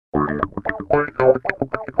Hello,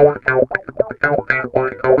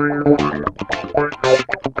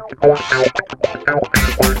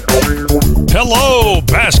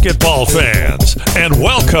 basketball fans, and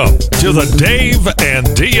welcome to the Dave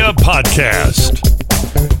and Dia podcast.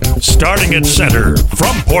 Starting at center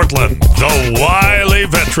from Portland, the wily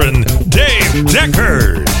veteran Dave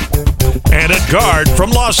Deckard. And at guard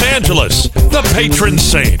from Los Angeles, the patron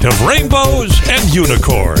saint of rainbows and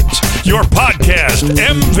unicorns, your podcast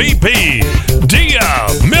MVP, Dia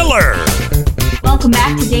Miller. Welcome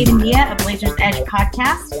back to Dave and Dia, a Blazers Edge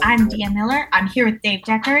podcast. I'm Dia Miller. I'm here with Dave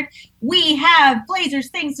Deckard. We have Blazers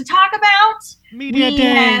things to talk about. Media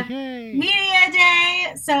Day.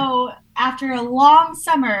 So after a long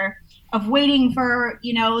summer of waiting for,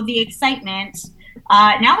 the excitement,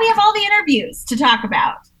 now we have all the interviews to talk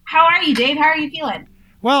about. How are you, Dave? How are you feeling?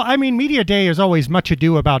 Well, I mean, Media Day is always much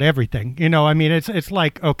ado about everything. It's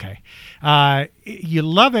like, okay, you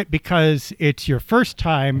love it because it's your first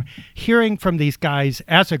time hearing from these guys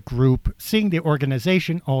as a group, seeing the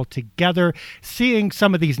organization all together, seeing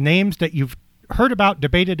some of these names that you've heard about,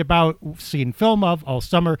 debated about, seen film of all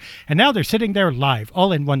summer, and now they're sitting there live,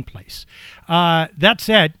 all in one place. That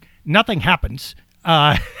said, nothing happens.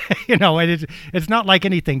 It's not like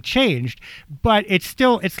anything changed, but it's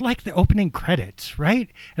like the opening credits, right?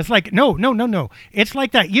 It's like, no. It's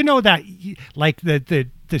like that, like the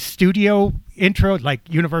studio intro, like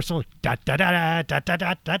Universal, da da da da da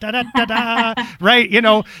da da da da da, right?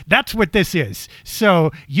 That's what this is.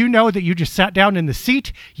 So that you just sat down in the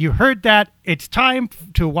seat, you heard that. It's time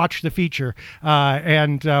to watch the feature,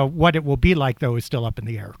 and what it will be like, though, is still up in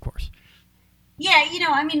the air, of course. Yeah,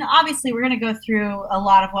 obviously we're going to go through a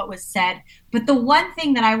lot of what was said, but the one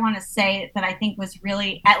thing that I want to say that I think was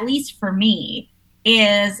really, at least for me,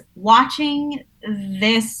 is watching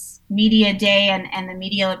this media day and the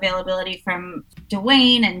media availability from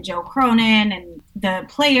Dwayne and Joe Cronin and the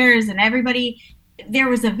players and everybody. There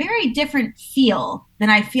was a very different feel than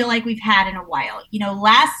I feel like we've had in a while.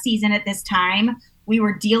 Last season at this time, we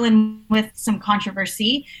were dealing with some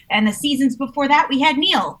controversy, and the seasons before that, we had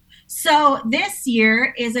Neil. So this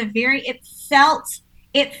year is it felt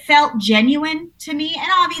genuine to me. And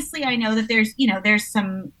obviously I know that there's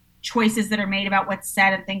some choices that are made about what's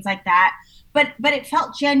said and things like that. But it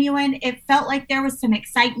felt genuine. It felt like there was some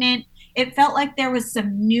excitement. It felt like there was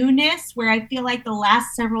some newness, where I feel like the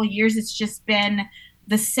last several years it's just been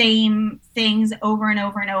the same things over and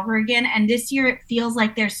over and over again. And this year it feels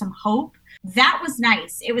like there's some hope. That was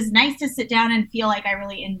nice. It was nice to sit down and feel like I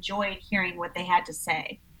really enjoyed hearing what they had to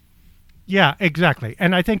say. Yeah, exactly.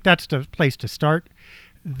 And I think that's the place to start.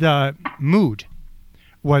 The mood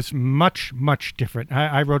was much, much different.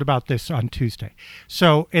 I wrote about this on Tuesday.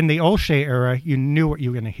 So in the Olshey era, you knew what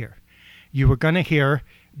you were going to hear. You were going to hear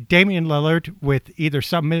Damian Lillard with either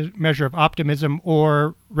some measure of optimism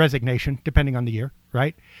or resignation, depending on the year,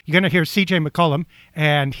 right? You're going to hear CJ McCollum,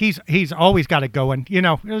 and he's always got it going.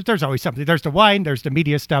 There's always something. There's the wine, there's the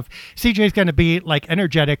media stuff. CJ's going to be like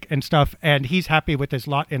energetic and stuff, and he's happy with his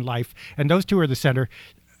lot in life. And those two are the center.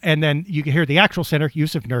 And then you can hear the actual center,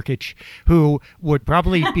 Yusuf Nurkic, who would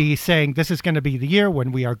probably be saying, this is going to be the year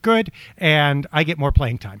when we are good and I get more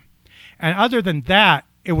playing time. And other than that,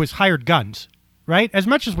 it was hired guns. Right? As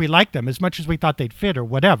much as we liked them, as much as we thought they'd fit or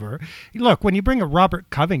whatever, look, when you bring a Robert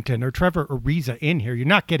Covington or Trevor Ariza in here, you're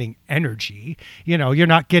not getting energy. You're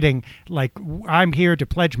not getting like, I'm here to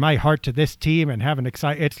pledge my heart to this team and have an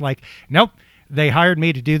exciting. It's like, nope, they hired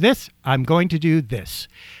me to do this. I'm going to do this.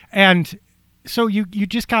 And so you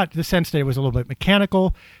just got the sense that it was a little bit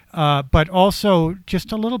mechanical, but also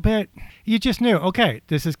just a little bit, you just knew, okay,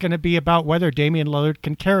 this is going to be about whether Damian Lillard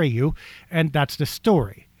can carry you, and that's the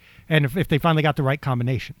story. And if they finally got the right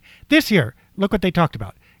combination. This year, look what they talked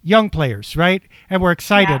about. Young players, right? And we're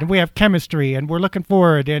excited, and we have chemistry, and we're looking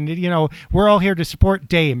forward, and, we're all here to support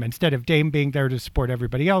Dame instead of Dame being there to support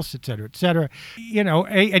everybody else, et cetera, et cetera.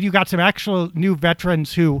 And you got some actual new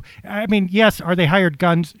veterans who, yes, are they hired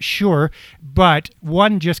guns? Sure. But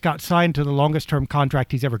one just got signed to the longest term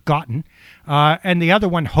contract he's ever gotten. And the other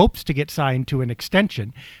one hopes to get signed to an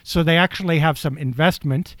extension. So they actually have some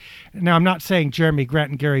investment. Now, I'm not saying Jeremy Grant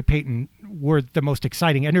and Gary Payton were the most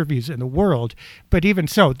exciting interviews in the world, but even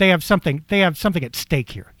so, they have something at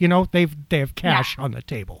stake here. They have cash on the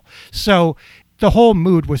table. So the whole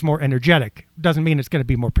mood was more energetic. Doesn't mean it's going to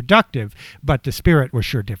be more productive, but the spirit was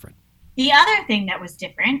sure different. The other thing that was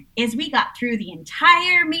different is we got through the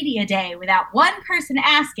entire media day without one person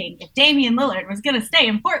asking if Damian Lillard was going to stay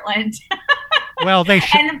in Portland. Well, they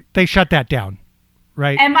shut that down,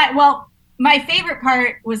 right? And my favorite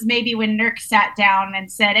part was maybe when Nurk sat down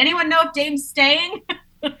and said, "Anyone know if Dame's staying?"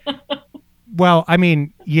 Well, I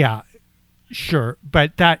mean, yeah, sure.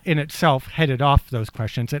 But that in itself headed off those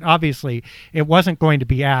questions. And obviously, it wasn't going to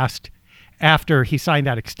be asked after he signed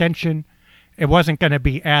that extension. It wasn't going to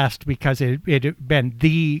be asked because it had been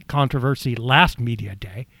the controversy last media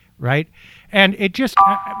day, right? And it just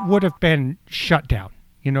would have been shut down.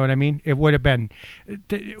 You know what I mean? It would have been,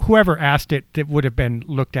 whoever asked it, it would have been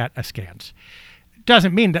looked at askance.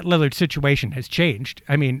 Doesn't mean that Lillard's situation has changed.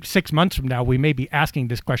 I mean, 6 months from now, we may be asking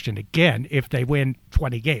this question again if they win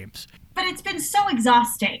 20 games. But it's been so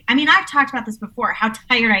exhausting. I mean, I've talked about this before, how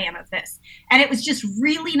tired I am of this. And it was just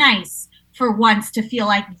really nice for once to feel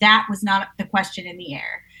like that was not the question in the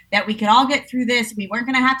air, that we could all get through this. We weren't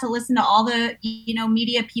going to have to listen to all the,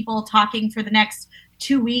 media people talking for the next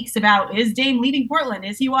 2 weeks about, is Dame leaving Portland?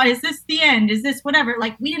 Is this the end? Is this whatever?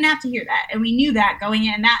 Like, we didn't have to hear that. And we knew that going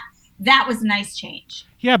in. That was a nice change.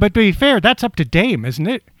 Yeah, but to be fair, that's up to Dame, isn't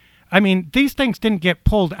it? I mean, these things didn't get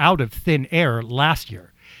pulled out of thin air last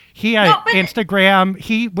year. He had Instagram.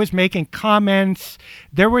 He was making comments.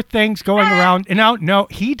 There were things going around. And no,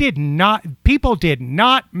 he did not. People did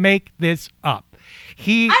not make this up.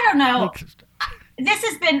 I don't know. This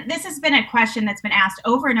has been a question that's been asked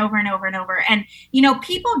over and over and over and over. And,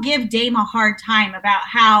 people give Dame a hard time about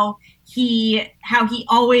how he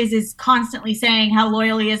always is constantly saying how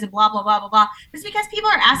loyal he is and blah, blah, blah, blah, blah. It's because people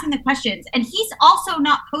are asking the questions. And he's also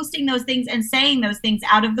not posting those things and saying those things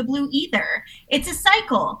out of the blue either. It's a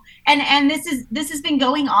cycle. And this has been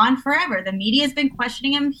going on forever. The media has been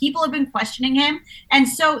questioning him. People have been questioning him. And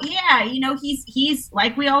so, yeah, he's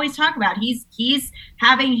like we always talk about, he's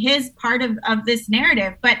having his part of this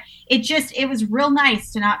narrative. But it was real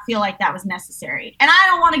nice to not feel like that was necessary. And I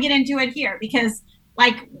don't want to get into it here because,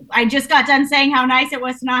 like, I just got done saying how nice it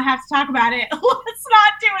was to not have to talk about it. Let's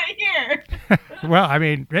not do it here. Well, I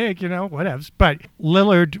mean, whatever. But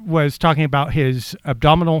Lillard was talking about his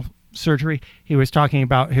abdominal surgery. He was talking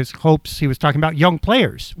about his hopes. He was talking about young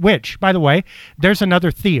players, which, by the way, there's another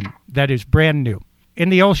theme that is brand new. In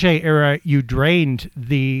the Olshey era, you drained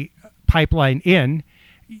the pipeline in.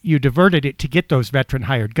 You diverted it to get those veteran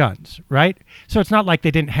hired guns, right? So it's not like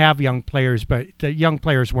they didn't have young players, but the young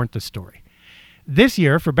players weren't the story. This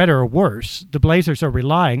year, for better or worse, the Blazers are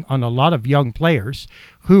relying on a lot of young players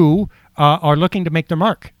who are looking to make their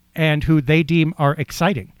mark and who they deem are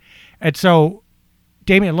exciting. And so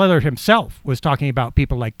Damian Lillard himself was talking about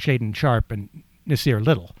people like Shaedon Sharpe and Nasir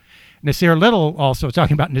Little. Nasir Little also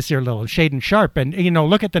talking about Nasir Little and Shaedon Sharpe. And,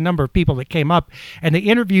 look at the number of people that came up and the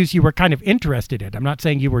interviews you were kind of interested in. I'm not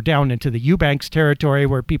saying you were down into the Eubanks territory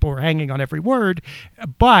where people were hanging on every word,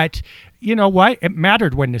 but you know what? It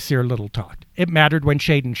mattered when Nasir Little talked. It mattered when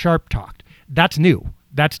Shaedon Sharpe talked. That's new.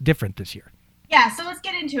 That's different this year. Yeah, so let's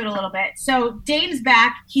get into it a little bit. So Dame's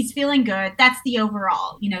back. He's feeling good. That's the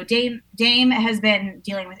overall. Dame has been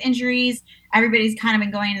dealing with injuries. Everybody's kind of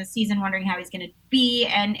been going into the season wondering how he's going to be,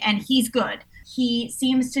 and he's good. He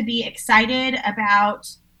seems to be excited about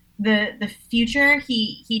the future.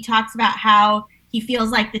 He talks about how he feels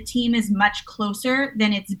like the team is much closer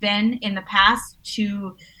than it's been in the past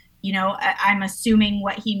to, I'm assuming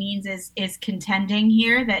what he means is contending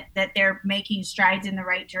here, that they're making strides in the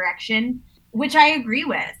right direction, which I agree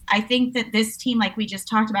with. I think that this team, like we just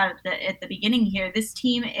talked about at the beginning here, this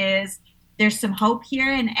team there's some hope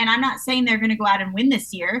here. And I'm not saying they're going to go out and win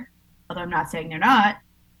this year, although I'm not saying they're not,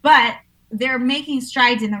 but they're making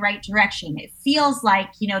strides in the right direction. It feels like,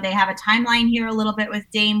 they have a timeline here a little bit with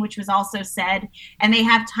Dame, which was also said, and they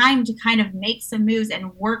have time to kind of make some moves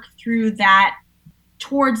and work through that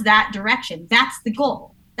towards that direction. That's the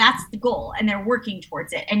goal. And they're working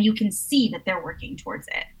towards it. And you can see that they're working towards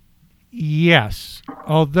it. Yes,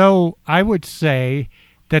 although I would say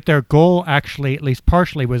that their goal actually, at least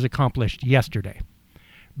partially, was accomplished yesterday,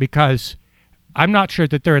 because I'm not sure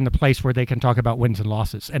that they're in the place where they can talk about wins and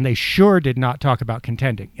losses, and they sure did not talk about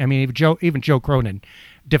contending. I mean, even Joe Cronin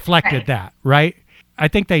deflected that, right? I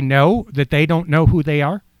think they know that they don't know who they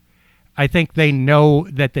are. I think they know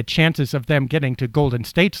that the chances of them getting to Golden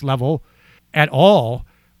State's level at all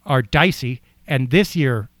are dicey, and this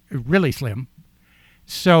year really slim.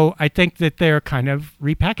 So I think that they're kind of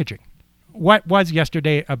repackaging. What was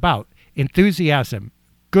yesterday about? Enthusiasm,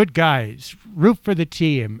 good guys, root for the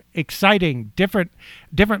team, exciting, different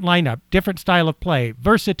lineup, different style of play,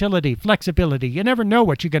 versatility, flexibility. You never know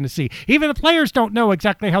what you're going to see. Even the players don't know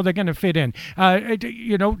exactly how they're going to fit in.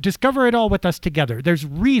 Discover it all with us together. There's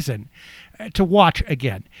reason to watch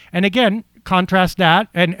again. And again, contrast that,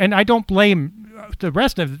 and I don't blame the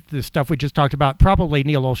rest of the stuff we just talked about, probably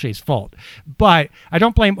Neil Olshey's fault. But I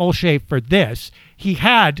don't blame Olshey for this. He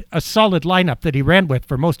had a solid lineup that he ran with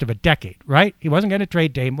for most of a decade, right? He wasn't going to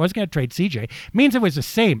trade Dame, wasn't going to trade CJ. Means it was the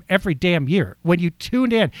same every damn year. When you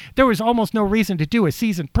tuned in, there was almost no reason to do a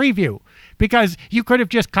season preview because you could have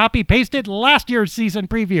just copy-pasted last year's season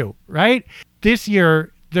preview, right? This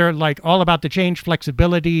year, they're like all about the change,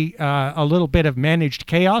 flexibility, a little bit of managed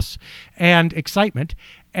chaos and excitement.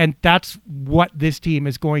 And that's what this team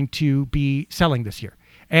is going to be selling this year.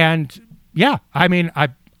 And yeah, I mean,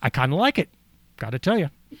 I kind of like it. Got to tell you.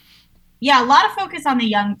 Yeah, a lot of focus on the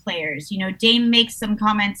young players. You know, Dame makes some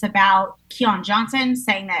comments about Keon Johnson,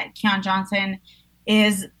 saying that Keon Johnson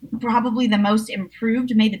is probably the most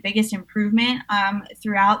improved, made the biggest improvement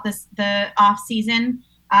throughout the off season.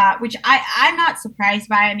 Which I'm not surprised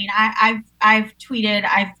by. I mean, I've tweeted,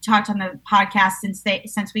 I've talked on the podcast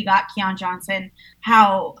since we got Keon Johnson,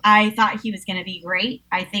 how I thought he was going to be great.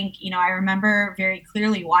 I think, you know, I remember very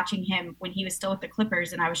clearly watching him when he was still with the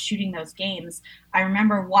Clippers and I was shooting those games. I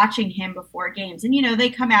remember watching him before games and, you know, they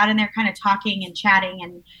come out and they're kind of talking and chatting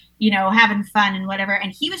and, you know, having fun and whatever.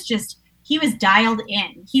 And he was dialed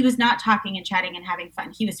in. He was not talking and chatting and having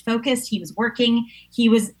fun. He was focused. He was working. He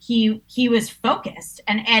was focused.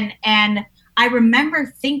 And I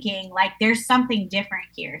remember thinking like, there's something different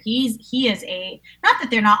here. He is not that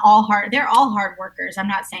they're not all hard. They're all hard workers. I'm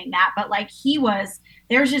not saying that, but like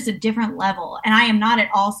there's just a different level. And I am not at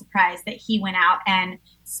all surprised that he went out and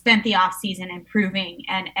spent the off season improving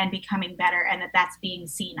and becoming better and that's being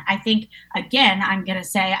seen. I think, again, I'm going to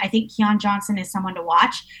say, I think Keon Johnson is someone to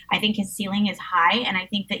watch. I think his ceiling is high. And I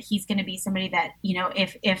think that he's going to be somebody that, you know,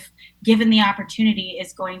 if given the opportunity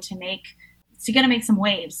is going to make some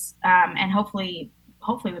waves and hopefully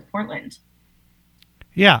with Portland.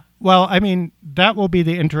 Yeah. Well, I mean, that will be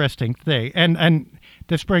the interesting thing. And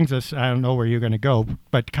this brings us, I don't know where you're going to go,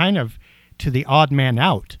 but kind of to the odd man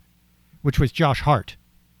out, which was Josh Hart.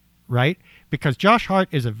 Right? Because Josh Hart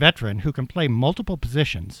is a veteran who can play multiple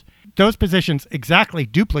positions. Those positions exactly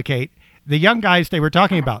duplicate the young guys they were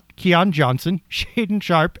talking about, Keon Johnson, Shaedon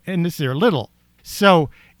Sharpe, and Nasir Little. So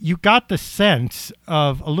you got the sense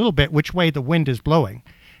of a little bit which way the wind is blowing.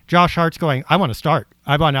 Josh Hart's going, I want to start.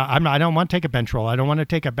 I don't want to take a bench role. I don't want to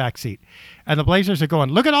take a back seat. And the Blazers are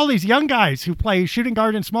going, look at all these young guys who play shooting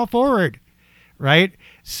guard and small forward. Right?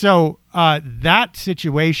 So that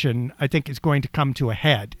situation, I think, is going to come to a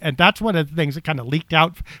head. And that's one of the things that kind of leaked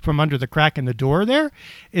out from under the crack in the door there,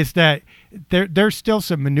 is that there's still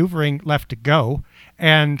some maneuvering left to go.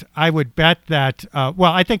 And I would bet that,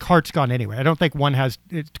 I think Hart's gone anyway. I don't think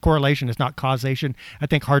correlation is not causation. I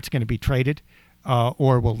think Hart's going to be traded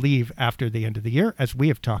or will leave after the end of the year, as we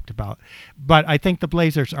have talked about. But I think the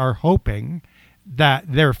Blazers are hoping that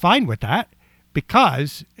they're fine with that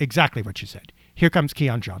because exactly what you said. Here comes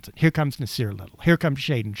Keon Johnson. Here comes Nasir Little. Here comes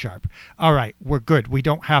Shaedon Sharpe. All right, we're good. We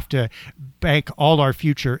don't have to bank all our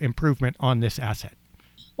future improvement on this asset.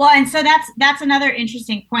 Well, and so that's another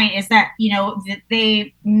interesting point is that, you know, that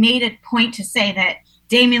they made a point to say that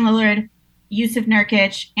Damian Lillard, Jusuf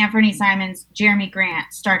Nurkic, Anthony Simons, Jeremy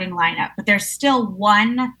Grant starting lineup, but there's still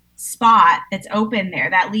one spot that's open there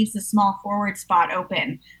that leaves the small forward spot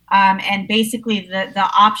open. And basically the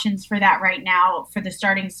options for that right now for the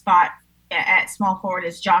starting spot at small forward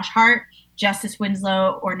is Josh Hart, Justice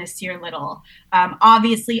Winslow, or Nasir Little.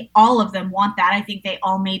 Obviously, all of them want that. I think they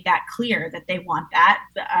all made that clear that they want that.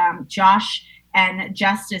 Josh and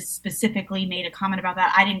Justice specifically made a comment about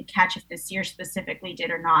that. I didn't catch if Nasir specifically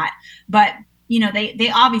did or not. But, you know, they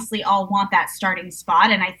obviously all want that starting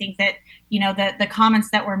spot. And I think that, you know, the comments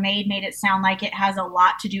that were made it sound like it has a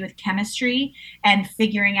lot to do with chemistry and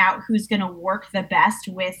figuring out who's going to work the best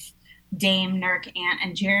with Dame, Nurk, Ant,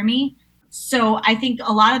 and Jeremy. So I think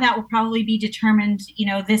a lot of that will probably be determined, you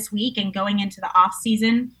know, this week and going into the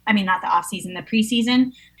the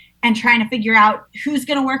preseason, and trying to figure out who's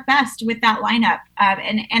going to work best with that lineup.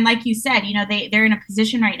 And like you said, you know, they're in a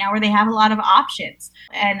position right now where they have a lot of options.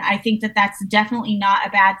 And I think that that's definitely not a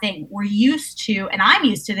bad thing. We're used to, and I'm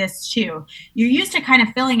used to this too, you're used to kind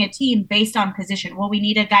of filling a team based on position. Well, we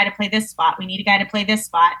need a guy to play this spot. We need a guy to play this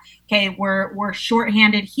spot. Okay, we're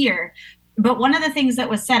shorthanded here. But one of the things that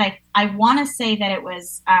was said, I want to say that it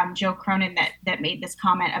was Joe Cronin that made this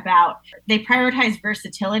comment about they prioritize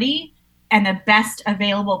versatility and the best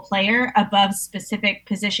available player above specific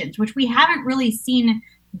positions, which we haven't really seen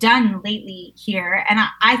done lately here. And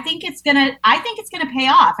I think it's gonna pay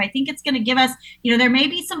off. I think it's gonna give us, you know, there may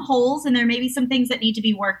be some holes and there may be some things that need to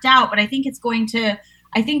be worked out, but I think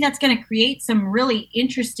that's gonna create some really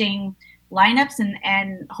interesting lineups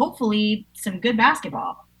and hopefully some good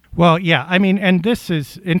basketball. Well, yeah, I mean, and this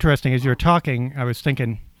is interesting. As you were talking, I was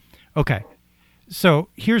thinking, okay, so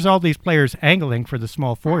here's all these players angling for the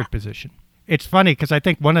small forward position. It's funny because I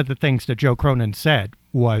think one of the things that Joe Cronin said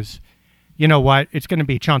was, you know what, it's going to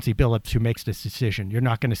be Chauncey Billups who makes this decision. You're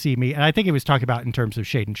not going to see me. And I think he was talking about in terms of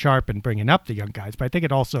Shaden Sharp and bringing up the young guys. But I think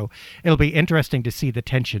it'll be interesting to see the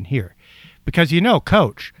tension here. Because,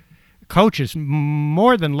 Coach is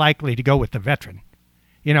more than likely to go with the veteran.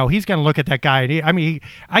 He's going to look at that guy. And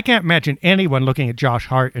I can't imagine anyone looking at Josh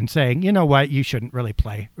Hart and saying, you know what, you shouldn't really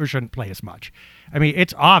play or shouldn't play as much.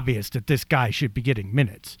 It's obvious that this guy should be getting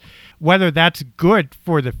minutes. Whether that's good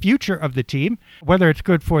for the future of the team, whether it's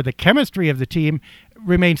good for the chemistry of the team,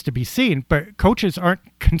 remains to be seen. But coaches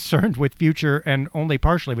aren't concerned with future and only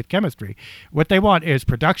partially with chemistry. What they want is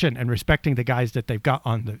production and respecting the guys that they've got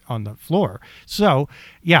on the floor. So,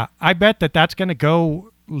 yeah, I bet that's going to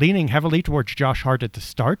go leaning heavily towards Josh Hart at the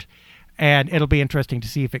start. And it'll be interesting to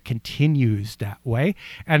see if it continues that way.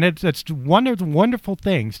 And it's one of the wonderful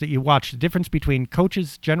things that you watch, the difference between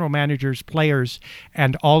coaches, general managers, players,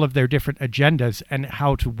 and all of their different agendas and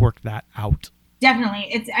how to work that out.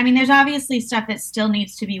 Definitely. There's obviously stuff that still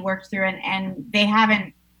needs to be worked through, and they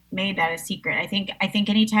haven't made that a secret. I think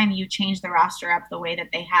anytime you change the roster up the way that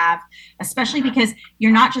they have, especially because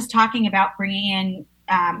you're not just talking about bringing in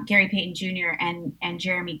Gary Payton Jr. and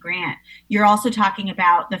Jeremy Grant. You're also talking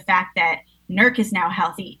about the fact that Nurk is now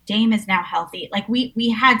healthy. Dame is now healthy. Like we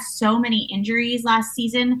had so many injuries last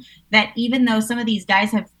season that even though some of these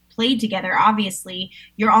guys have played together, obviously,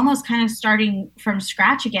 you're almost kind of starting from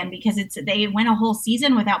scratch again because they went a whole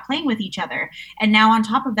season without playing with each other. And now on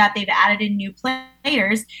top of that, they've added in new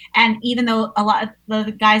players. And even though a lot of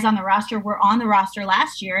the guys on the roster were on the roster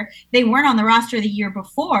last year, they weren't on the roster the year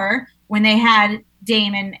before when they had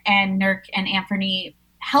Dame and Nurk and Anthony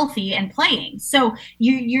healthy and playing. So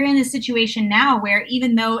you're in a situation now where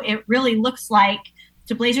even though it really looks like,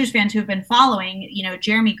 to Blazers fans who have been following,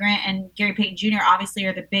 Jeremy Grant and Gary Payton Jr. obviously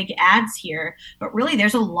are the big adds here, but really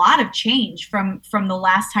there's a lot of change from the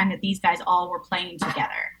last time that these guys all were playing together.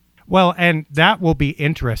 Well, and that will be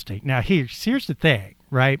interesting. Now, here's the thing,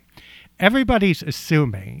 right? Everybody's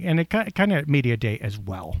assuming, and it kind of media day as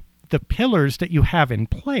well, the pillars that you have in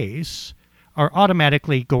place are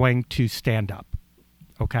automatically going to stand up,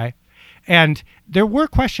 okay? And there were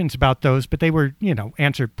questions about those, but they were,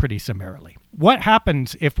 answered pretty summarily. What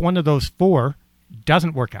happens if one of those four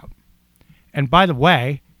doesn't work out? And by the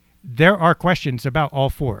way, there are questions about all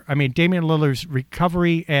four. Damian Lillard's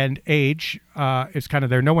recovery and age is kind of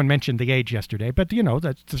there. No one mentioned the age yesterday, but,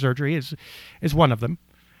 the surgery is one of them.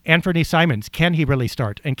 Anthony Simons, can he really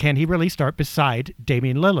start? And can he really start beside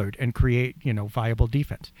Damian Lillard and create, viable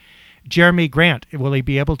defense? Jeremy Grant, will he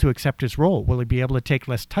be able to accept his role? Will he be able to take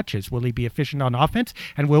less touches? Will he be efficient on offense?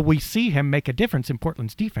 And will we see him make a difference in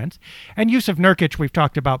Portland's defense? And Jusuf Nurkic, we've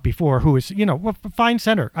talked about before, who is, a fine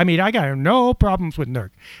center. I got no problems with Nurk.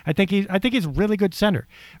 I think he's a really good center,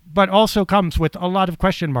 but also comes with a lot of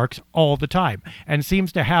question marks all the time and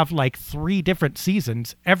seems to have like 3 different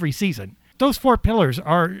seasons every season. Those 4 pillars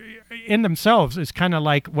are in themselves is kind of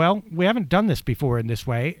like, well, we haven't done this before in this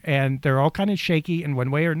way, and they're all kind of shaky in one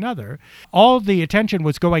way or another. All the attention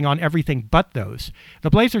was going on everything but those. The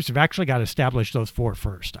Blazers have actually got to establish those 4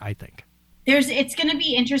 first, I think. It's going to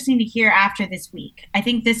be interesting to hear after this week. I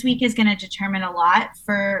think this week is going to determine a lot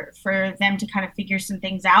for them to kind of figure some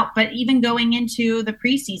things out. But even going into the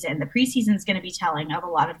preseason is going to be telling of a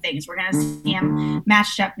lot of things. We're going to see them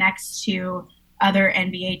matched up next to other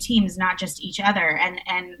NBA teams, not just each other. And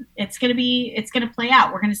it's going to play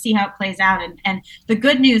out. We're going to see how it plays out. And the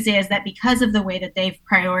good news is that because of the way that they've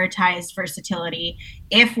prioritized versatility,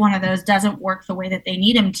 if one of those doesn't work the way that they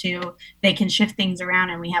need them to, they can shift things around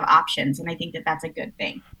and we have options. And I think that that's a good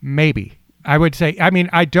thing. Maybe. I would say,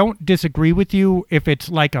 I don't disagree with you if it's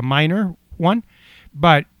like a minor one,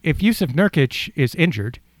 but if Jusuf Nurkic is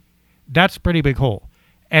injured, that's a pretty big hole.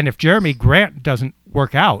 And if Jeremy Grant doesn't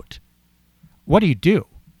work out, what do you do?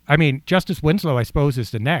 Justice Winslow, I suppose,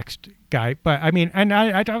 is the next guy. But,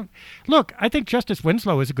 I don't... Look, I think Justice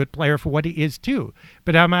Winslow is a good player for what he is, too.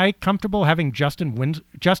 But am I comfortable having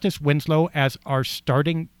Justice Winslow as our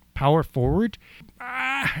starting power forward?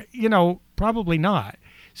 Probably not.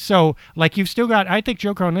 So, you've still got... I think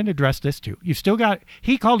Joe Cronin addressed this, too. You've still got...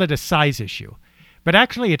 He called it a size issue. But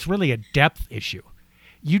actually, it's really a depth issue.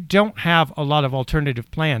 You don't have a lot of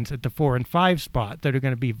alternative plans at the 4 and 5 spot that are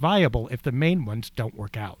going to be viable if the main ones don't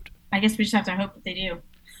work out. I guess we just have to hope that they do.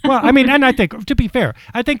 Well, and I think, to be fair,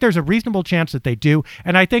 I think there's a reasonable chance that they do.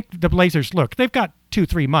 And I think the Blazers, look, they've got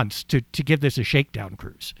 2-3 months to give this a shakedown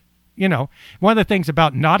cruise. You know, one of the things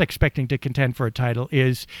about not expecting to contend for a title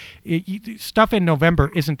is stuff in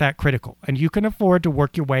November isn't that critical, and you can afford to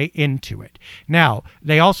work your way into it. Now,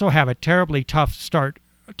 they also have a terribly tough start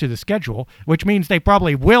to the schedule, which means they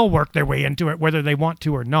probably will work their way into it whether they want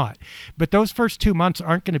to or not. But those first 2 months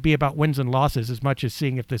aren't going to be about wins and losses as much as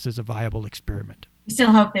seeing if this is a viable experiment. We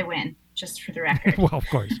still hope they win, just for the record. Well, of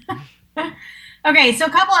course. Okay, so a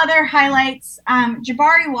couple other highlights.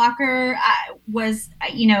 Jabari Walker was,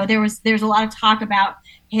 there's a lot of talk about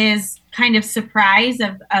his kind of surprise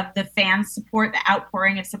of the fans' support, the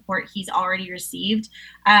outpouring of support he's already received,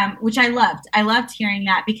 which I loved. I loved hearing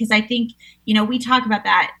that because I think, we talk about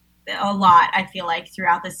that a lot, I feel like,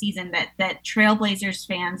 throughout the season, that Trailblazers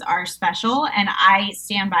fans are special, and I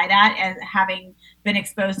stand by that as having been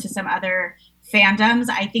exposed to some other fandoms.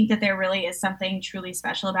 I think that there really is something truly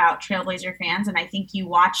special about Trailblazer fans, and I think you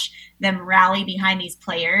watch them rally behind these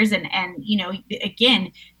players, and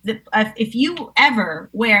again, if you ever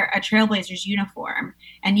wear a Trailblazers uniform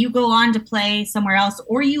and you go on to play somewhere else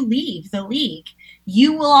or you leave the league,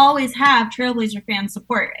 you will always have Trailblazer fan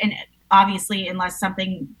support, and obviously unless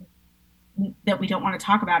something that we don't want to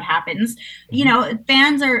talk about happens,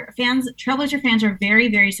 Trailblazer fans are very,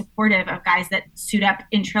 very supportive of guys that suit up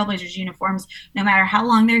in Trailblazers uniforms, no matter how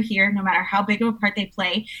long they're here, no matter how big of a part they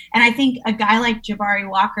play. And I think a guy like Jabari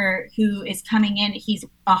Walker, who is coming in, he's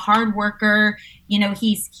a hard worker,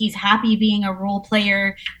 he's happy being a role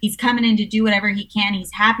player. He's coming in to do whatever he can.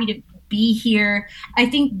 He's happy to be here. I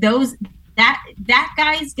think that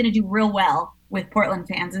guy's going to do real well with Portland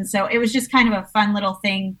fans. And so it was just kind of a fun little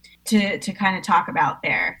thing to kind of talk about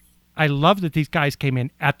there. I love that these guys came in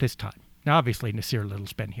at this time. Now, obviously, Nasir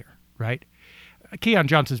Little's been here, right? Keon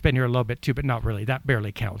Johnson's been here a little bit too, but not really. That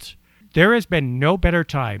barely counts. There has been no better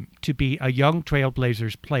time to be a young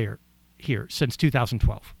Trailblazers player here since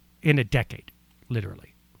 2012, in a decade,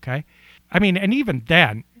 literally, okay? I mean, and even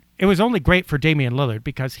then, it was only great for Damian Lillard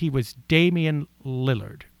because he was Damian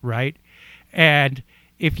Lillard, right? And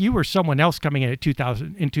if you were someone else coming in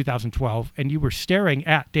in 2012 and you were staring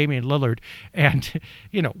at Damian Lillard and,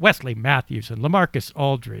 Wesley Matthews and LaMarcus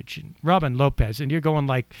Aldridge and Robin Lopez, and you're going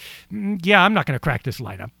like, yeah, I'm not going to crack this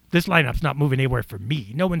lineup. This lineup's not moving anywhere for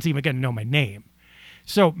me. No one's even going to know my name.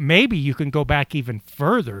 So maybe you can go back even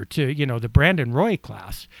further to, the Brandon Roy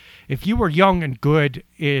class. If you were young and good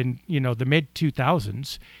in, the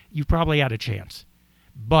mid-2000s, you probably had a chance.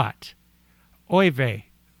 But, oy vey,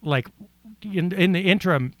 like, in the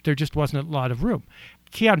interim, there just wasn't a lot of room.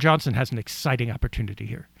 Keon Johnson has an exciting opportunity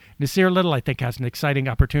here. Nasir Little, I think, has an exciting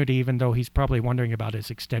opportunity, even though he's probably wondering about his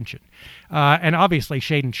extension. And obviously,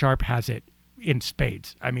 Shaedon Sharpe has it in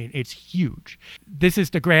spades. I mean, it's huge. This is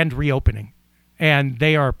the grand reopening, and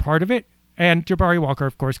they are part of it. And Jabari Walker,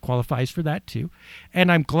 of course, qualifies for that, too.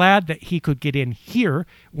 And I'm glad that he could get in here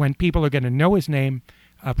when people are going to know his name,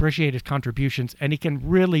 appreciate his contributions, and he can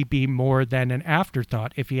really be more than an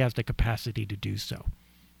afterthought if he has the capacity to do so.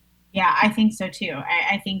 Yeah, I think so too.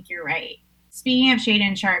 I think you're right. Speaking of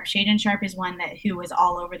Shaedon Sharpe is one who was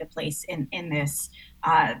all over the place in this.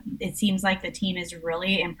 It seems like the team is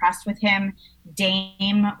really impressed with him.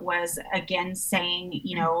 Dame was again saying,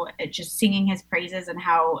 just singing his praises and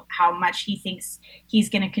how much he thinks he's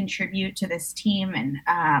going to contribute to this team. And,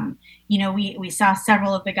 we saw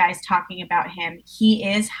several of the guys talking about him. He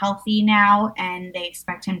is healthy now, and they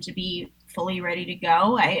expect him to be fully ready to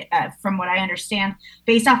go. From what I understand,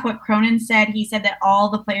 based off what Cronin said, he said that all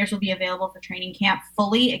the players will be available for training camp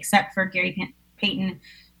fully, except for Gary Payton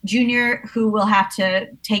Jr., who will have to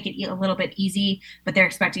take it a little bit easy, but they're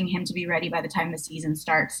expecting him to be ready by the time the season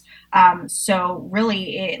starts. So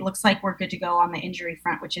really, it looks like we're good to go on the injury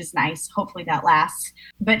front, which is nice. Hopefully that lasts.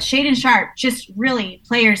 But Shaedon Sharpe, just really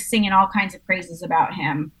players singing all kinds of praises about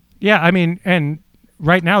him. Yeah, I mean, and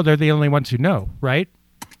right now they're the only ones who know, right?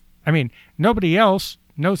 I mean, nobody else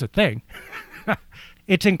knows a thing.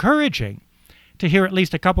 It's encouraging to hear at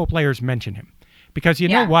least a couple players mention him. Because you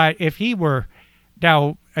know what? If he were...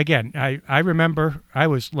 Now, again, I remember I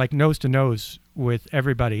was like nose to nose with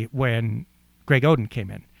everybody when Greg Oden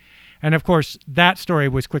came in. And, of course, that story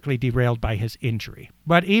was quickly derailed by his injury.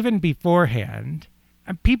 But even beforehand,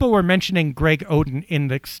 people were mentioning Greg Oden in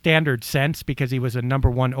the standard sense because he was a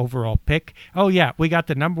number 1 overall pick. Oh, yeah, we got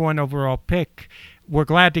the number 1 overall pick. We're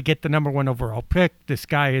glad to get the number 1 overall pick. This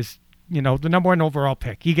guy is, the number 1 overall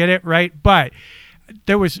pick. You get it, right? But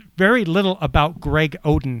there was very little about Greg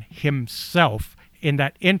Oden himself in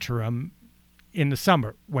that interim in the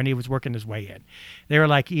summer when he was working his way in. They were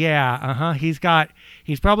like, he's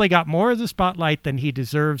probably got more of the spotlight than he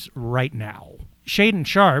deserves right now. Shaedon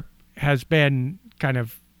Sharpe has been kind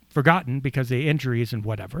of forgotten because of the injuries and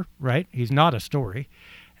whatever, right? He's not a story.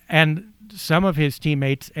 and some of his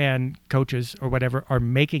teammates and coaches or whatever are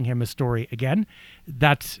making him a story again,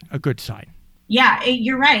 that's a good sign. Yeah,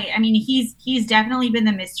 you're right. I mean, he's definitely been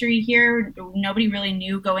the mystery here. Nobody really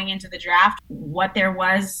knew going into the draft what there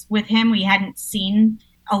was with him. We hadn't seen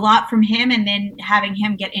a lot from him, and then having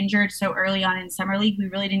him get injured so early on in Summer League, we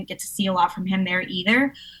really didn't get to see a lot from him there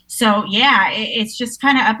either. So yeah, it's just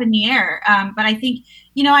kind of up in the air. But I think,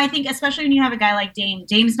 especially when you have a guy like Dame,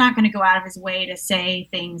 Dame's not going to go out of his way to say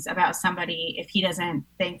things about somebody if he doesn't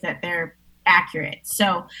think that they're accurate.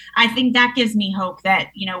 So I think that gives me hope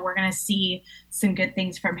that, we're going to see some good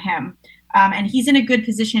things from him. And he's in a good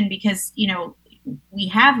position because, we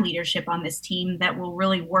have leadership on this team that will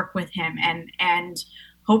really work with him and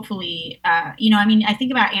hopefully, I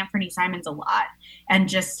think about Anthony Simons a lot and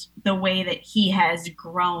just the way that he has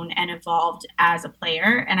grown and evolved as a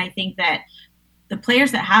player. And I think that the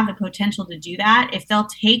players that have the potential to do that, if they'll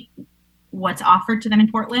take what's offered to them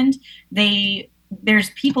in Portland,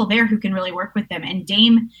 there's people there who can really work with them. And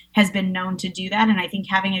Dame has been known to do that. And I think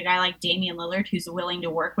having a guy like Damian Lillard who's willing to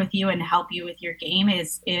work with you and help you with your game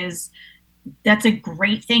that's a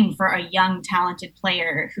great thing for a young, talented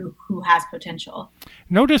player who has potential.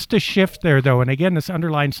 Notice the shift there, though. And again, this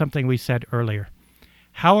underlines something we said earlier.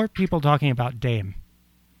 How are people talking about Dame?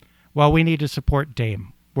 Well, we need to support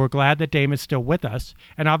Dame. We're glad that Dame is still with us.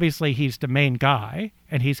 And obviously he's the main guy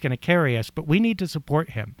and he's going to carry us, but we need to support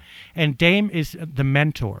him. And Dame is the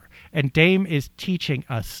mentor and Dame is teaching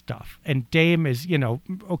us stuff. And Dame is,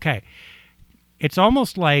 okay. It's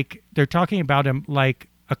almost like they're talking about him like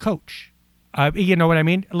a coach. You know what I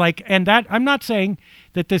mean? And that I'm not saying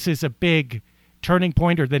that this is a big turning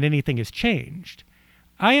point or that anything has changed.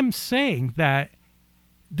 I am saying that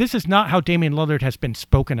this is not how Damian Lillard has been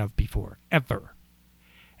spoken of before, ever.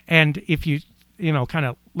 And if you kind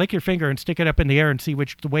of lick your finger and stick it up in the air and see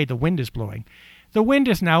which way the wind is blowing, the wind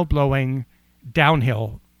is now blowing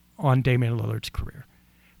downhill on Damian Lillard's career.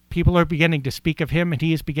 People are beginning to speak of him, and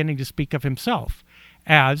he is beginning to speak of himself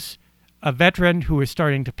as a veteran who is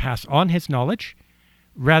starting to pass on his knowledge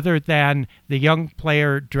rather than the young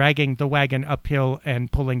player dragging the wagon uphill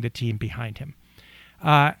and pulling the team behind him.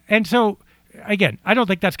 And so, again, I don't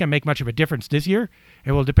think that's going to make much of a difference this year.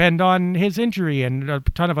 It will depend on his injury and a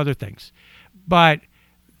ton of other things. But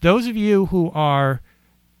those of you who are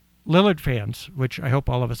Lillard fans, which I hope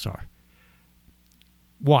all of us are,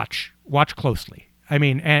 watch closely. I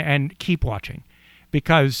mean, and keep watching,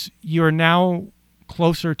 because you're now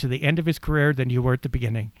closer to the end of his career than you were at the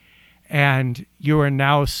beginning. And you are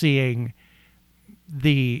now seeing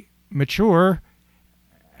the mature,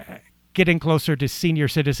 getting closer to senior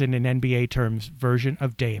citizen in NBA terms version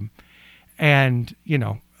of Dame. And,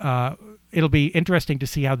 it'll be interesting to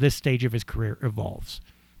see how this stage of his career evolves.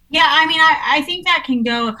 Yeah, I mean, I think that can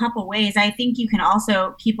go a couple ways. I think you can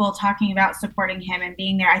also, people talking about supporting him and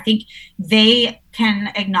being there, I think they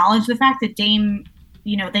can acknowledge the fact that Dame,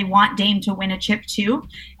 they want Dame to win a chip too.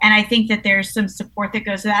 And I think that there's some support that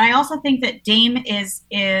goes to that. I also think that Dame is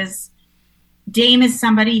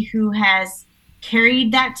somebody who has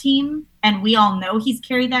carried that team, and we all know he's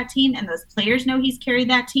carried that team, and those players know he's carried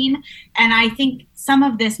that team. And I think some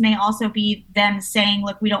of this may also be them saying,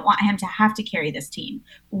 look, we don't want him to have to carry this team.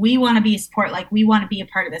 We want to be a support, we want to be a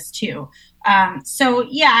part of this too. So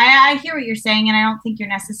yeah, I hear what you're saying, and I don't think you're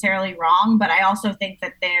necessarily wrong, but I also think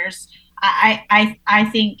that there's I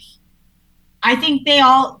think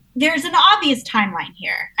there's an obvious timeline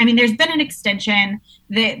here. I mean, there's been an extension.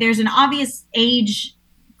 There's an obvious age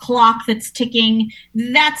clock that's ticking.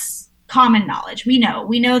 That's common knowledge. We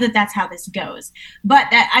know that that's how this goes. But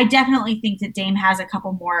I definitely think that Dame has a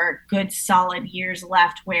couple more good, solid years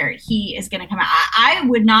left where he is going to come out. I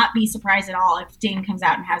would not be surprised at all if Dame comes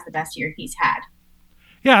out and has the best year he's had.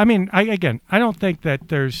 Yeah, I mean, I don't think that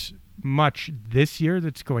there's much this year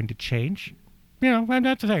that's going to change. I'm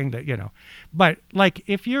not saying that, but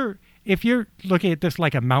if you're looking at this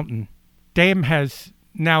like a mountain, Dame has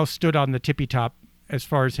now stood on the tippy top as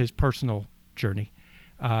far as his personal journey,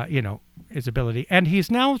 his ability. And he's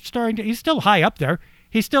now he's still high up there.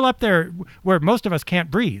 He's still up there where most of us can't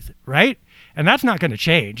breathe, right? And that's not going to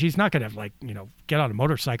change. He's not going to get on a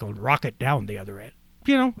motorcycle and rocket down the other end.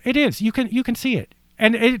 It is. You can see it.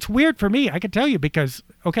 And it's weird for me, I can tell you, because,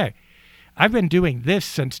 okay, I've been doing this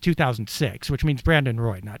since 2006, which means Brandon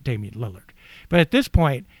Roy, not Damian Lillard. But at this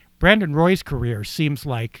point, Brandon Roy's career seems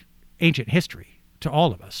like ancient history to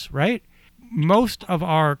all of us, right? Most of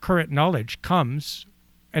our current knowledge comes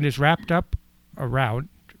and is wrapped up around,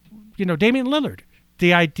 Damian Lillard.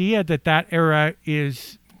 The idea that era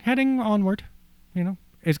is heading onward,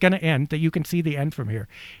 is going to end, that you can see the end from here,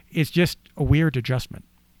 is just a weird adjustment.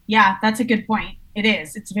 Yeah, that's a good point. It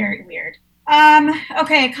is. It's very weird.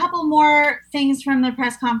 Okay, a couple more things from the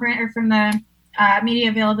press conference or from the media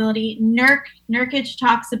availability. Nurkic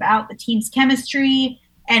talks about the team's chemistry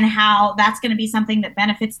and how that's going to be something that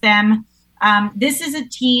benefits them. This is a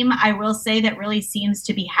team, I will say, that really seems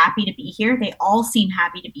to be happy to be here. They all seem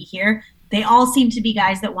happy to be here. They all seem to be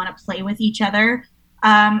guys that want to play with each other.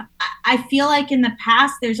 I feel like in the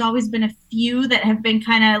past, there's always been a few that have been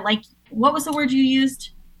kind of like, what was the word you used?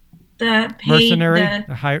 The paid,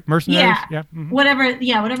 mercenaries, yeah. Mm-hmm.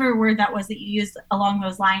 Whatever word that was that you used along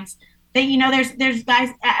those lines. That, you know, there's guys.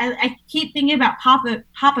 I keep thinking about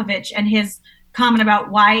Popovich and his comment about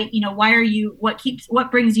why are you, what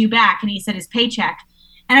brings you back, and he said his paycheck.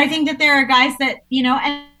 And I think that there are guys that, you know,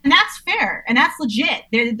 and that's fair and that's legit.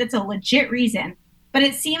 That's a legit reason. But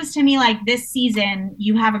it seems to me like this season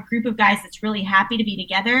you have a group of guys that's really happy to be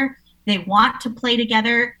together. They want to play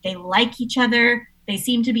together. They like each other. They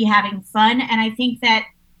seem to be having fun. And I think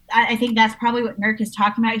that's probably what Nurk is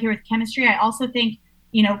talking about here with chemistry. I also think,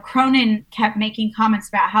 you know, Cronin kept making comments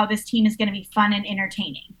about how this team is going to be fun and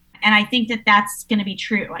entertaining. And I think that that's going to be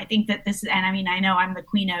true. I think that this is, and I mean, I know I'm the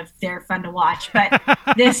queen of they're fun to watch, but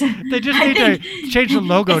this. They just need to change the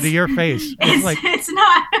logo to your face. It's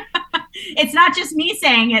not just me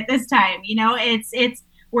saying it this time. You know,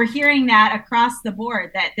 we're hearing that across the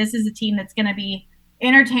board that this is a team that's going to be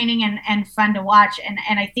entertaining and fun to watch.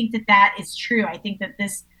 And I think that is true. I think that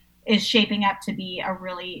this is shaping up to be a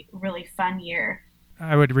really, really fun year.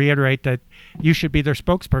 I would reiterate that you should be their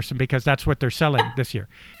spokesperson because that's what they're selling this year.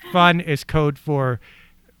 Fun is code for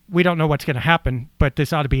we don't know what's going to happen, but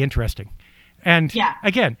this ought to be interesting. And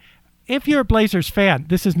again, if you're a Blazers fan,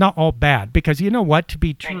 this is not all bad because you know what? To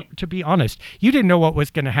be honest, you didn't know what was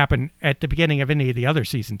going to happen at the beginning of any of the other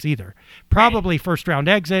seasons either. Probably first round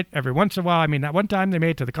exit every once in a while. I mean, that one time they made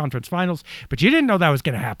it to the conference finals, but you didn't know that was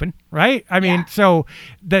going to happen, right? I mean, so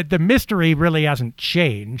the mystery really hasn't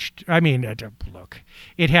changed. I mean, look,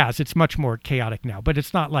 it has. It's much more chaotic now, but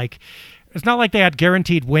it's not like they had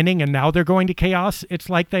guaranteed winning and now they're going to chaos. It's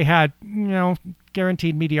like they had, you know,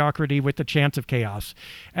 guaranteed mediocrity with the chance of chaos.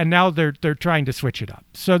 And now they're trying to switch it up.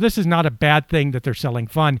 So this is not a bad thing that they're selling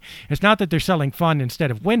fun. It's not that they're selling fun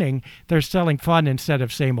instead of winning. They're selling fun instead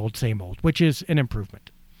of same old, which is an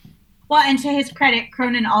improvement. Well, and to his credit,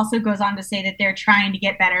 Cronin also goes on to say that they're trying to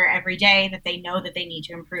get better every day, that they know that they need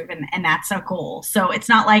to improve, and that's a goal. So it's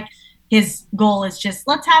not like his goal is just,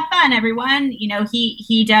 let's have fun, everyone. You know,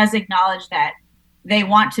 he does acknowledge that they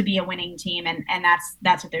want to be a winning team, and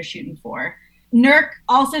that's what they're shooting for. Nurk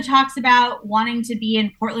also talks about wanting to be in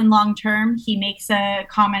Portland long term. He makes a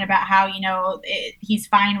comment about how, you know, he's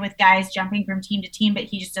fine with guys jumping from team to team, but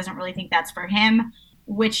he just doesn't really think that's for him,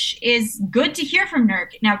 which is good to hear from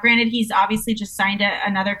Nurk. Now, granted, he's obviously just signed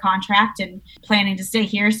another contract and planning to stay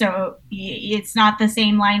here, so it's not the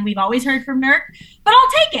same line we've always heard from Nurk, but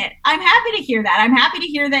I'll take it. I'm happy to hear that. I'm happy to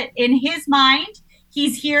hear that in his mind,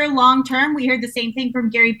 he's here long term. We heard the same thing from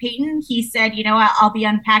Gary Payton. He said, you know, I'll be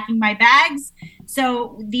unpacking my bags.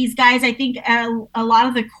 So these guys, I think a lot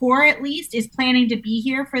of the core, at least, is planning to be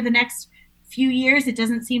here for the next few years. It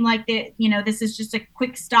doesn't seem like that, you know, this is just a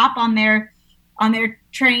quick stop on their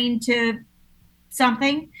train to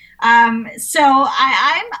something. So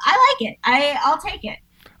I like it. I'll take it.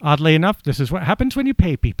 Oddly enough, this is what happens when you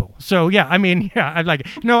pay people. So yeah, I mean, yeah, I like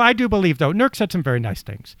it. No, I do believe though, Nurk said some very nice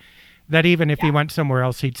things. That even if he went somewhere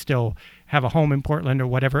else, he'd still have a home in Portland or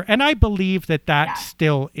whatever. And I believe that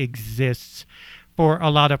still exists for a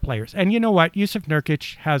lot of players. And you know what? Jusuf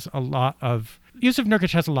Nurkic has a lot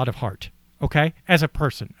of heart, okay? As a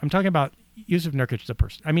person. I'm talking about Jusuf Nurkic as a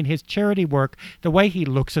person. I mean, his charity work, the way he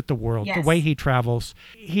looks at the world, the way he travels.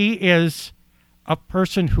 He is a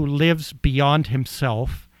person who lives beyond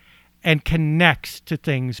himself and connects to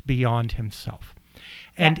things beyond himself.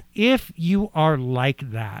 And if you are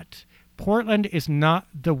like that, Portland is not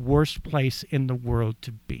the worst place in the world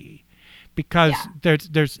to be, because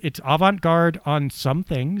it's avant-garde on some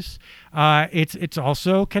things. It's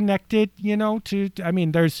also connected, you know, to, I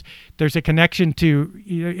mean, there's a connection to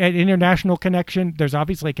an international connection. There's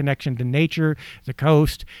obviously a connection to nature, the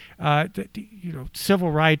coast, you know,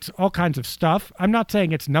 civil rights, all kinds of stuff. I'm not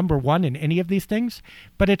saying it's number one in any of these things,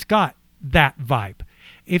 but it's got that vibe.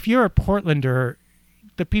 If you're a Portlander,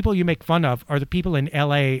 the people you make fun of are the people in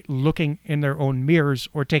LA looking in their own mirrors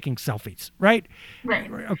or taking selfies, right?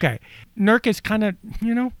 Right. Okay. Nurk is kind of,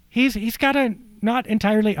 you know, he's got a not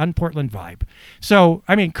entirely un-Portland vibe. So,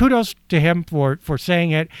 I mean, kudos to him for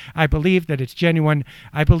saying it. I believe that it's genuine.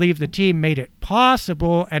 I believe the team made it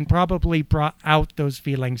possible and probably brought out those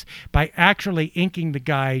feelings by actually inking the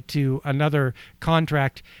guy to another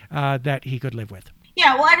contract that he could live with.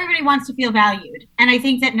 Yeah, well, everybody wants to feel valued. And I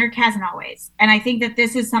think that Nurk hasn't always. And I think that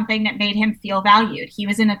this is something that made him feel valued. He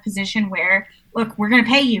was in a position where, look, we're going to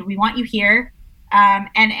pay you. We want you here.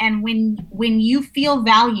 And when you feel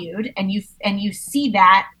valued and you see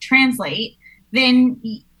that translate, then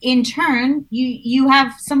in turn you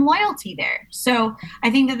have some loyalty there. So I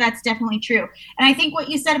think that that's definitely true. And I think what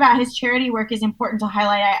you said about his charity work is important to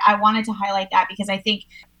highlight. I wanted to highlight that because I think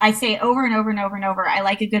I say over and over and over and over, I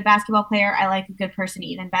like a good basketball player. I like a good person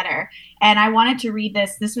even better. And I wanted to read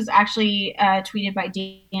this. This was actually tweeted by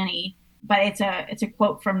Danny, but it's a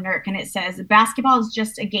quote from Nurk, and it says, "Basketball is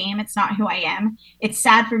just a game. It's not who I am. It's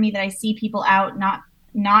sad for me that I see people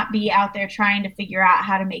not be out there trying to figure out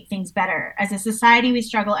how to make things better. As a society, we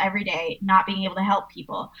struggle every day not being able to help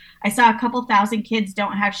people. I saw a couple thousand kids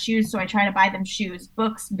don't have shoes, so I try to buy them shoes,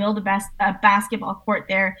 books, build a basketball court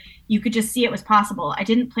there. You could just see it was possible. I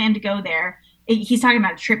didn't plan to go there." He's talking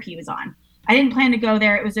about a trip he was on. "I didn't plan to go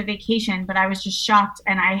there. It was a vacation, but I was just shocked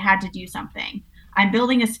and I had to do something. I'm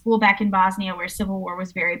building a school back in Bosnia where civil war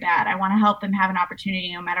was very bad. I want to help them have an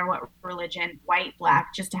opportunity no matter what religion, white,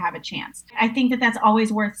 black, just to have a chance." I think that that's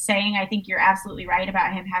always worth saying. I think you're absolutely right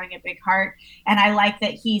about him having a big heart. And I like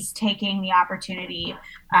that he's taking the opportunity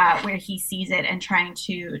where he sees it and trying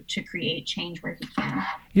to create change where he can.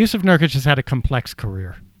 Jusuf Nurkic has had a complex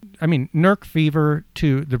career. I mean, Nurk fever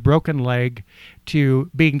to the broken leg,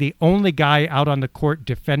 to being the only guy out on the court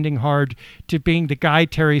defending hard, to being the guy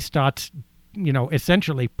Terry Stotts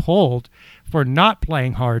essentially pulled for not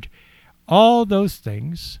playing hard. All those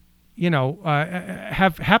things,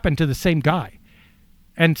 have happened to the same guy,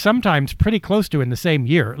 and sometimes pretty close to in the same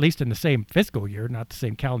year, at least in the same fiscal year, not the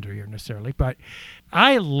same calendar year necessarily. But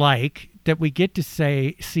I like that we get to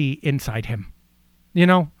see inside him.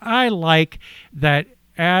 I like that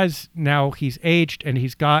as now he's aged and